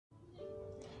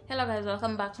Hello guys,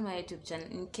 welcome back to my YouTube channel.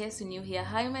 In case you're new here,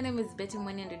 hi, my name is Betty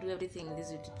Money and I do everything in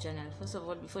this YouTube channel. First of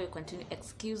all, before you continue,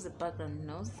 excuse the background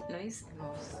noise. There is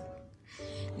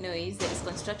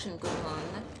construction going on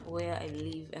where I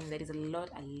live and there is a lot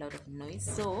of noise.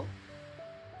 So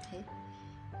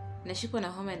nashikwa na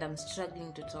home and I'm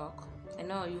struggling to talk. I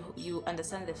know you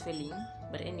understand the feeling,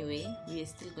 but anyway, we are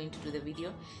still going to do the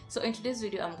video. So in today's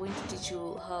video, I'm going to teach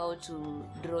you how to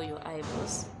draw your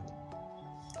eyebrows.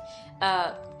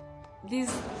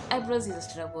 These eyebrows is a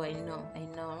struggle. I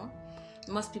know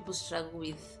most people struggle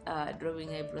with drawing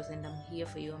eyebrows, and I'm here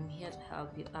for you. I'm here to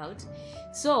help you out.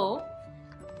 So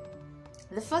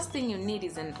the first thing you need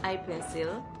is an eye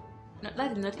pencil.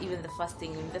 That is not even the first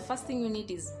thing. The first thing you need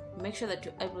is make sure that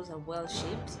your eyebrows are well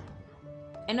shaped.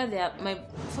 I know they are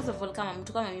first of all,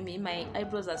 my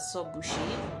eyebrows are so bushy.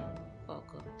 Oh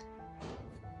god,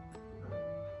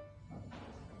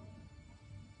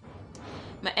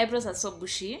 my eyebrows are so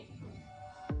bushy.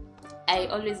 I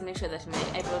always make sure that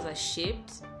my eyebrows are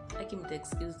shaped. I can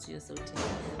excuse to yourself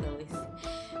otherwise.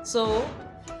 So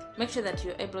make sure that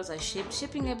your eyebrows are shaped.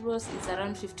 Shaping eyebrows is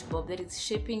around 50 bob. There is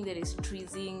shaping, there is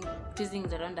tweezing. Tweezing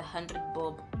is around 100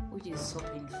 bob, which is so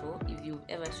painful if you've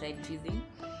ever tried tweezing.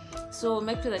 So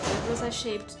make sure that your eyebrows are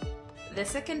shaped. The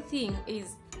second thing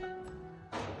is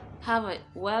have a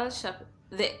well sharpened.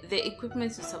 The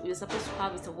equipment you're supposed to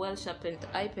have is a well sharpened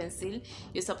eye pencil.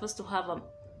 You're supposed to have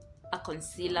a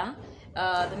concealer.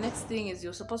 The next thing is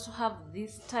you're supposed to have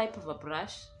this type of a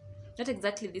brush. Not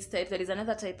exactly this type. There is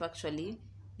another type actually.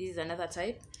 This is another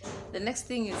type. The next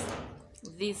thing is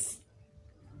this.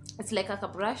 It's like a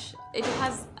brush. It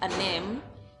has a name,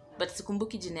 but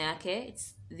sikumbuki jina yake.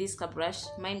 It's this brush.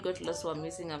 Mine got lost, so I'm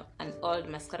using an old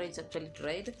mascara. It's actually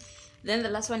dried. Then the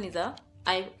last one is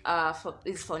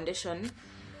is foundation.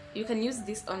 You can use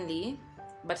this only,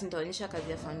 but nitaonyesha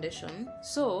kazi ya foundation.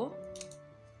 So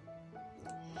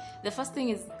the first thing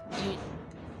is you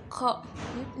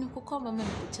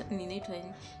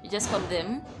just comb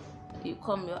them. You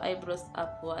comb your eyebrows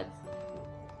upwards.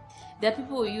 There are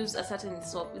people who use a certain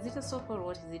soap. Is it a soap or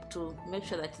what is it, to make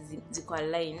sure that it's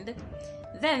aligned?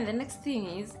 Then the next thing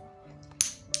is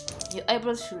your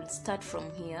eyebrows should start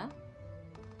from here,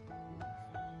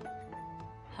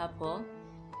 hapo,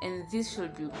 and this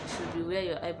should be where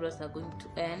your eyebrows are going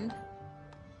to end.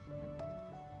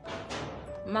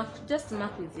 Just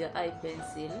mark with your eye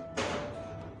pencil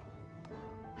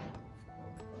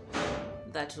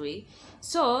that way.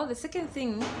 So the second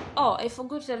thing, I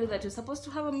forgot to tell you that you're supposed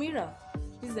to have a mirror.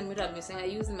 This is the mirror I'm using. I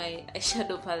use my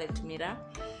eyeshadow palette mirror.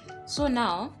 So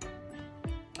now,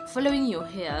 following your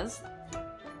hairs,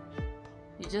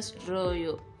 you just draw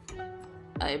your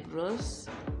eyebrows.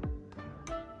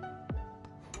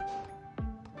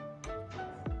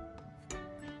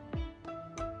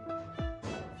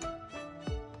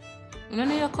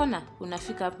 Unaona hiyo kona,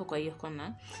 unafika hapo kwa hiyo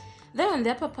kona. Then on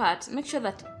the upper part, make sure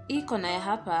that hii kona ya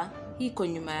hapa, hii iko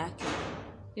nyuma yake.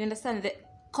 You understand? The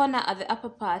corner at the upper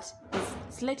part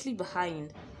is slightly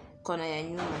behind kona ya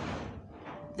nyuma.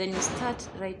 Then you start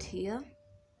right here.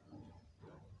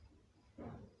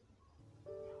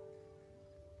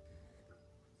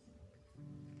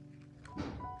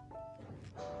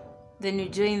 Then you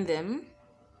join them.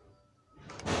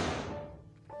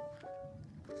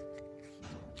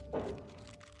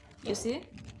 You see?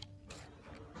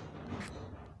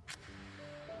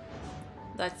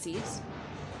 That's it.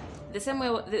 The same way,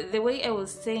 the way I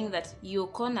was saying that your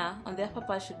corner on the upper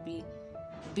part should be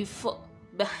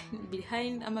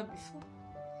behind ama before.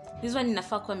 This one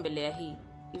inafaa kwa mbele ya hii.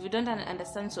 If you don't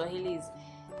understand Swahili, is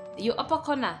your upper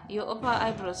corner, your upper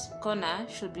eyebrows corner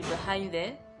should be behind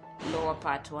the lower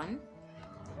part one.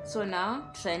 So now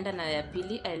tutaenda na ya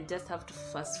pili. I'll just have to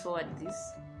fast forward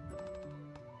this.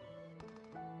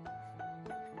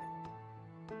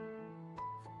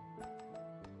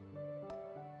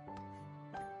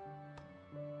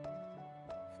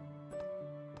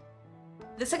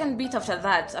 The second bit after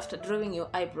that, after drawing your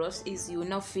eyebrows, is you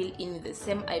now fill in with the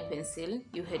same eye pencil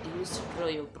you had used to draw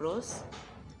your brows.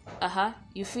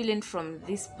 You fill in from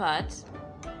this part,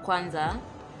 kwanza,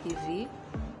 hivi.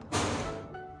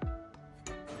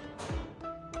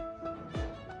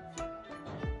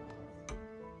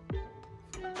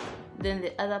 Then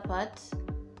the other part.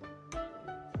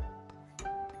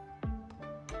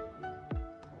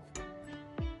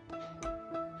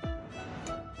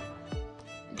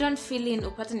 Don't fill in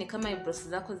upate ni kama eyebrows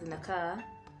zako zinakaa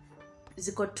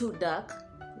ziko too dark.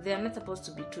 They are not supposed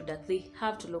to be too dark. They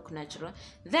have to look natural.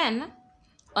 Then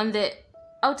on the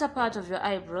outer part of your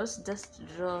eyebrows, just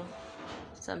draw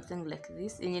something like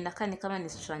this. Yenye inakaa ni kama ni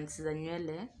strands za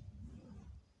nywele.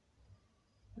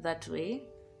 That way.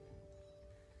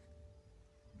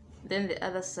 then the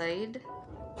other side.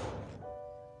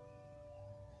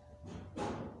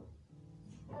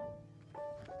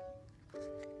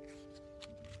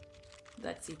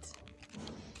 That's it.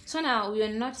 So now we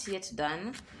are not yet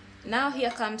done. Now here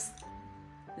comes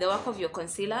the work of your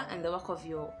concealer and the work of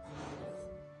your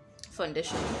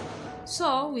foundation.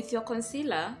 So with your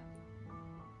concealer,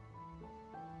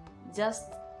 just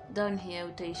down here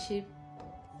utai shape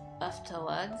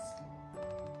afterwards.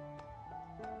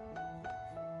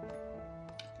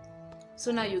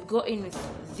 So now you go in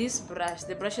with this brush,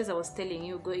 the brushes I was telling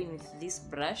you, go in with this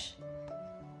brush,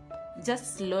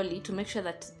 just slowly to make sure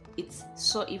that it's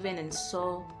so even and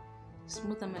so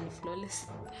smooth and flawless.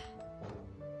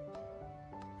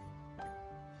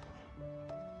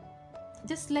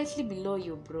 Just slightly below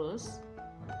your brows.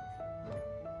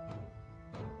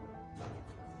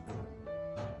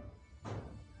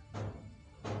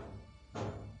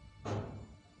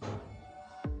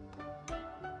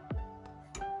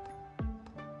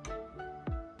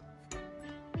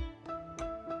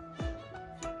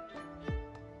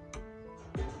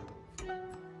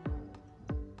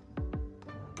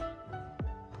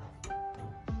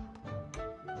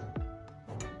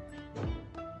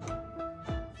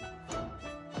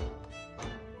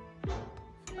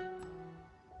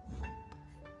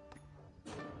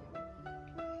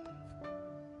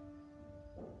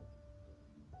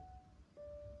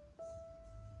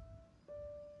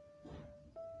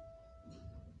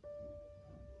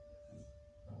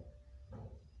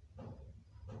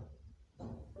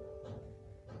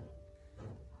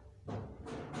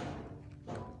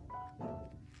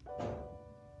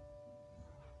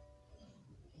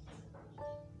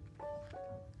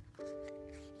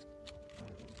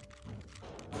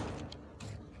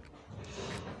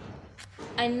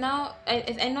 I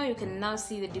know you can now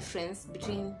see the difference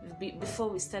between before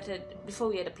we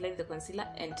had applied the concealer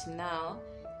and now.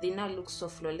 They now look so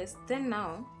flawless. Then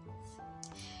now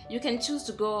you can choose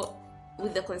to go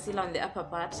with the concealer on the upper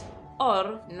part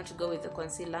or not to go with the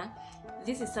concealer.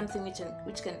 This is something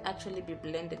which can actually be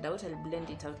blended out. I'll blend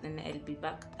it out and I'll be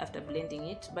back after blending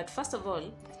it. But first of all,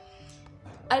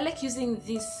 I like using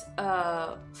this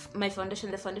my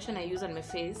foundation, the foundation I use on my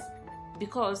face,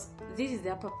 because this is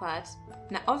the upper part.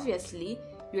 Now obviously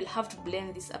you'll have to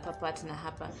blend this upper part na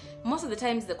hapa. Most of the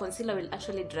times the concealer will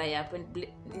actually dry up and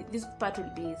this part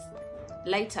will be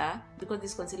lighter because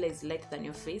this concealer is lighter than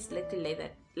your face, slightly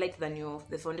lighter than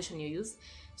the foundation you use.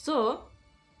 So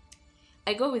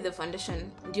I go with the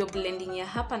foundation, ndio blending ya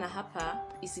hapa na hapa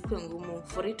isikuwe ngumu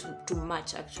for it to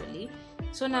match actually.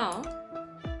 So now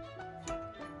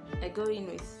I go in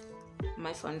with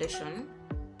my foundation.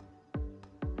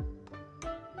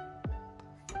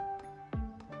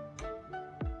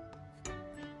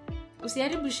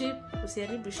 Usiharibu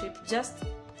shape, just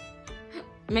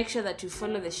make sure that you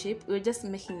follow the shape. We're just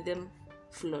making them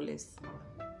flawless.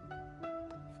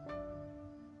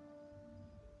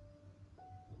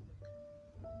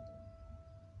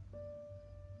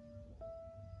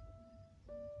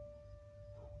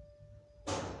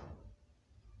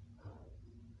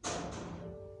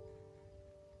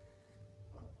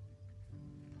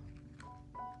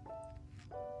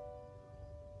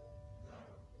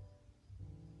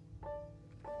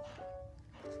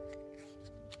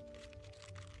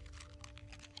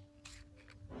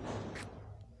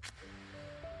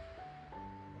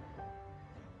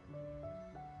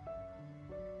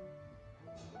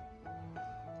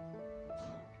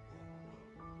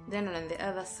 Then on the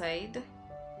other side,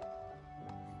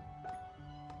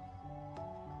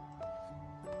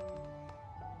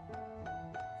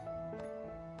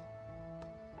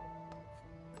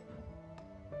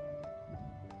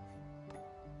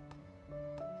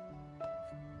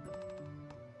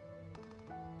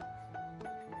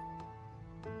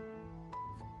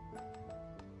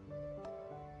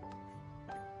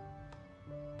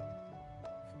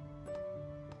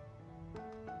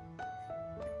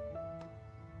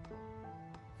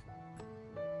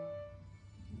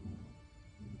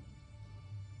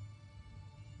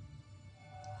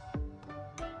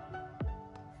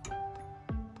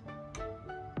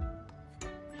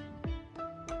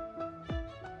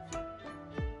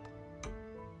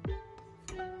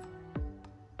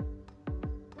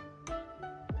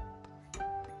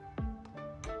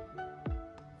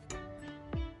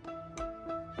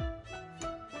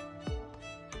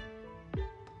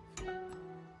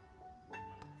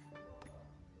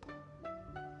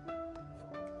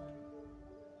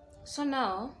 so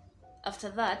now after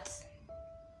that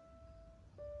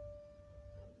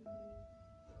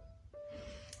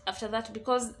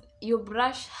because your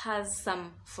brush has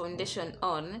some foundation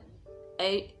on,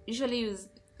 I usually use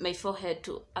my forehead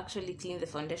to actually clean the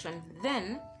foundation.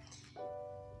 Then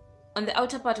on the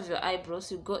outer part of your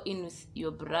eyebrows, you go in with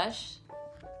your brush.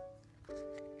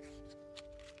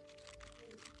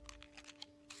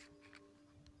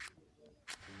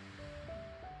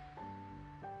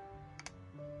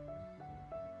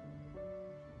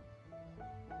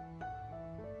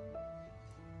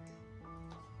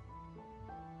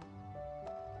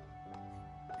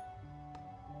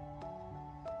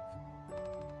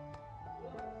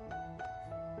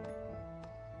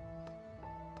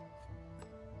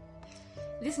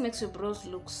 This makes your brows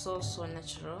look so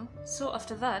natural. So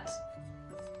after that,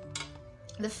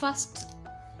 the first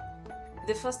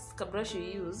scrub brush you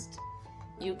used,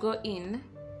 you go in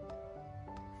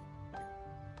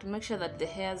to make sure that the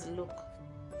hairs look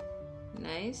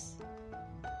nice.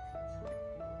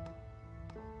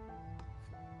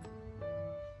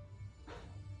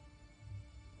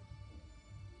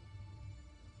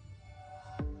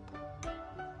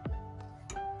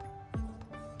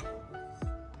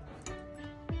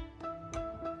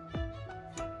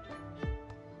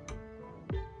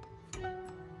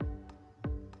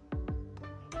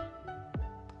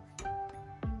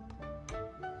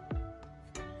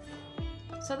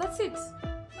 So that's it.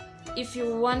 If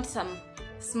you want some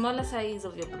smaller size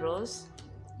of your brows,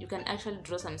 you can actually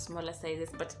draw some smaller sizes,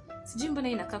 but sijui mbona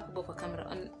inakaa kubwa kwa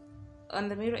camera. On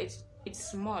the mirror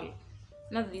it's small,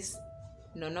 not this.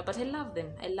 No, but I love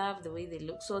them. I love the way they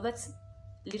look. So that's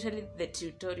literally the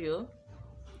tutorial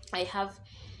I have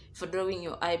for drawing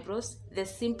your eyebrows, the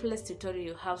simplest tutorial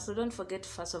you have. So don't forget,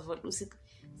 first of all,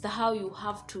 how you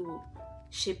have to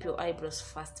shape your eyebrows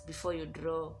first before you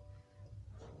draw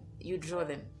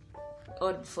them,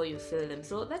 or before you fill them.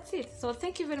 So that's it. So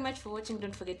thank you very much for watching.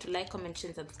 Don't forget to like, comment, share,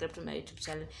 and subscribe to my YouTube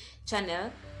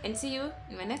channel, and see you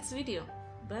in my next video.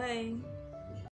 Bye.